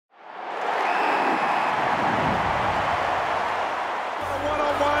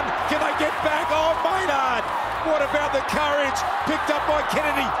What about the courage? Picked up by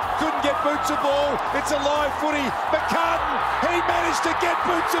Kennedy. Couldn't get Boots a ball. It's a live footy. McCartin, he managed to get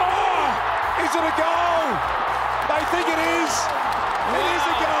Boots a ball. Is it a goal? They think it is. It is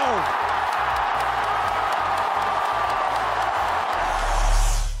a goal.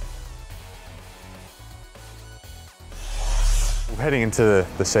 Heading into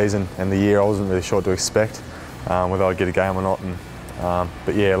the season and the year, I wasn't really sure what to expect, whether I'd get a game or not.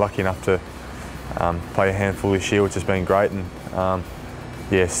 But yeah, lucky enough to play a handful this year, which has been great. And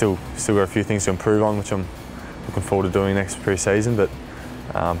yeah, still got a few things to improve on, which I'm looking forward to doing next pre-season. But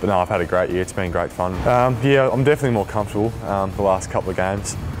no, I've had a great year. It's been great fun. Yeah, I'm definitely more comfortable the last couple of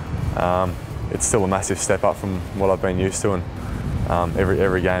games. It's still a massive step up from what I've been used to, and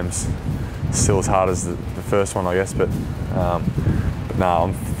every game's still as hard as the first one, I guess. But no,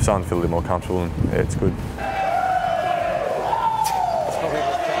 I'm starting to feel a little more comfortable, and yeah, it's good.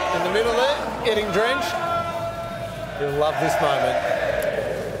 In the middle there, getting drenched. You'll love this moment.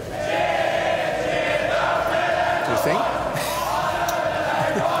 Do you think?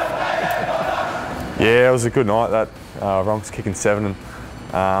 Yeah, it was a good night. That Ronks kicking 7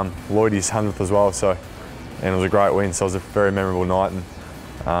 and Lloydie's 100th as well. So, and it was a great win. So it was a very memorable night, and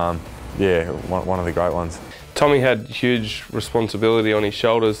yeah, one of the great ones. Tommy had huge responsibility on his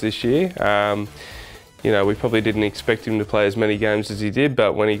shoulders this year. You know, we probably didn't expect him to play as many games as he did,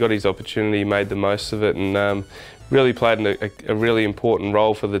 but when he got his opportunity, he made the most of it, and really played a really important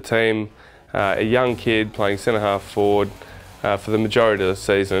role for the team. A young kid playing centre-half forward for the majority of the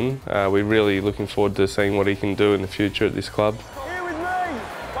season. We're really looking forward to seeing what he can do in the future at this club. Here with me.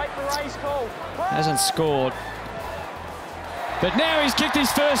 Wait for race call. Hasn't scored. But now he's kicked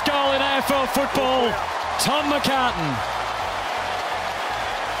his first goal in AFL football. Tom McCartin.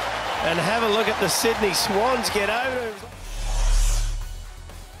 And have a look at the Sydney Swans get over.